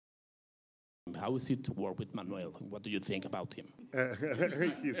How is it to work with Manuel? What do you think about him?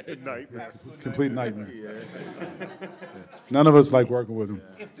 He's a nightmare. Complete nightmare. None of us like working with him.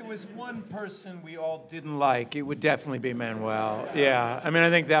 If there was one person we all didn't like, it would definitely be Manuel. Yeah, I mean,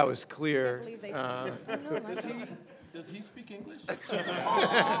 I think that was clear. Does he speak English? Does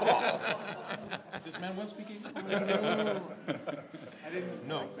Manuel speak English? I didn't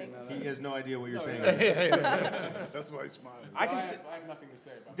know. He has no idea what you're saying. That's why he smiles. I have nothing to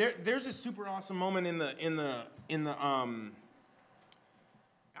say about it. There's a super awesome moment in the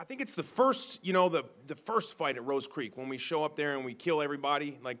I think it's the first, you know, the first fight at Rose Creek when we show up there and we kill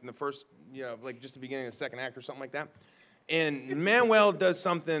everybody, like in the first, you know, like just the beginning of the second act or something like that. And Manuel does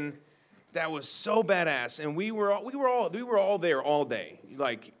something that was so badass, and we were all there all day,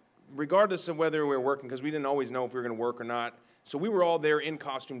 like regardless of whether we were working, because we didn't always know if we were going to work or not. So we were all there in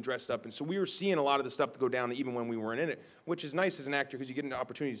costume, dressed up, and so we were seeing a lot of the stuff to go down even when we weren't in it, which is nice as an actor because you get an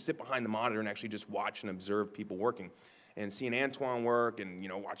opportunity to sit behind the monitor and actually just watch and observe people working, and seeing Antoine work, and you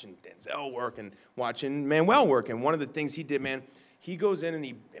know, watching Denzel work, and watching Manuel work. And one of the things he did, man, he goes in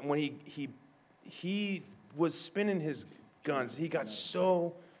and when he was spinning his guns, he got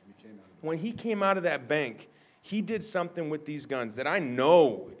so. When he came out of that bank, he did something with these guns that I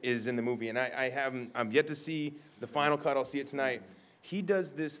know is in the movie, and I'm yet to see the final cut. I'll see it tonight. He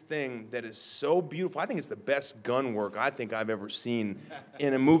does this thing that is so beautiful. I think it's the best gun work I think I've ever seen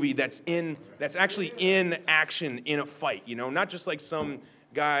in a movie that's actually in action in a fight. You know, not just like some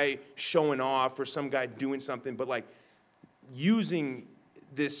guy showing off or some guy doing something, but like using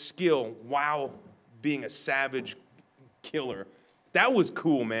this skill while being a savage killer. That was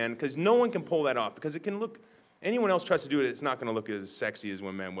cool, man, because no one can pull that off. Because it can look, anyone else tries to do it, it's not going to look as sexy as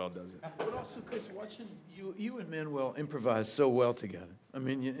when Manuel does it. But also, Chris, watching you and Manuel improvise so well together. I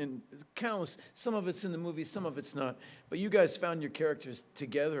mean, and countless, some of it's in the movie, some of it's not. But you guys found your characters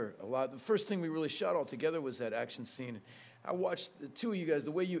together a lot. The first thing we really shot all together was that action scene. I watched the two of you guys,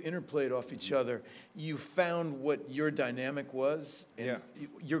 the way you interplayed off each other, you found what your dynamic was. And yeah.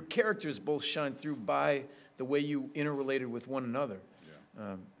 Your characters both shine through by the way you interrelated with one another.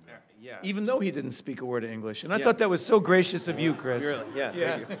 Yeah. Even though he didn't speak a word of English. And I thought that was so gracious of you, Chris. Really? Yeah.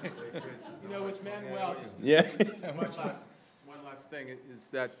 Yeah. You know, with Manuel, Yeah. one last thing is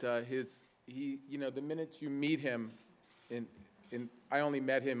that you know, the minute you meet him, I only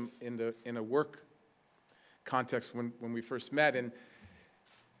met him in a work context when we first met, and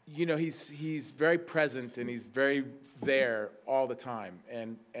you know, he's very present and he's very there all the time,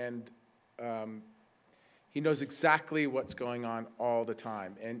 and he knows exactly what's going on all the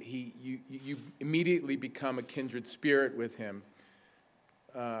time, and you immediately become a kindred spirit with him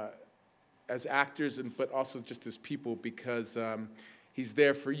as actors, but also just as people, because he's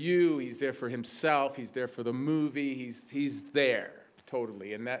there for you, he's there for himself, he's there for the movie, he's there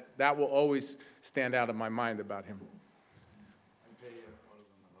totally, and that will always stand out in my mind about him.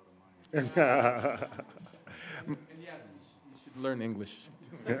 And yes, you should learn English.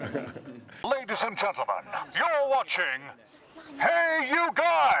 Ladies and gentlemen, you're watching Hey You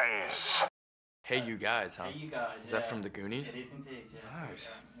Guys! Hey You Guys, huh? Hey You Guys. Is that from the Goonies? It is indeed, yes.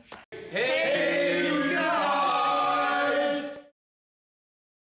 Nice. Hey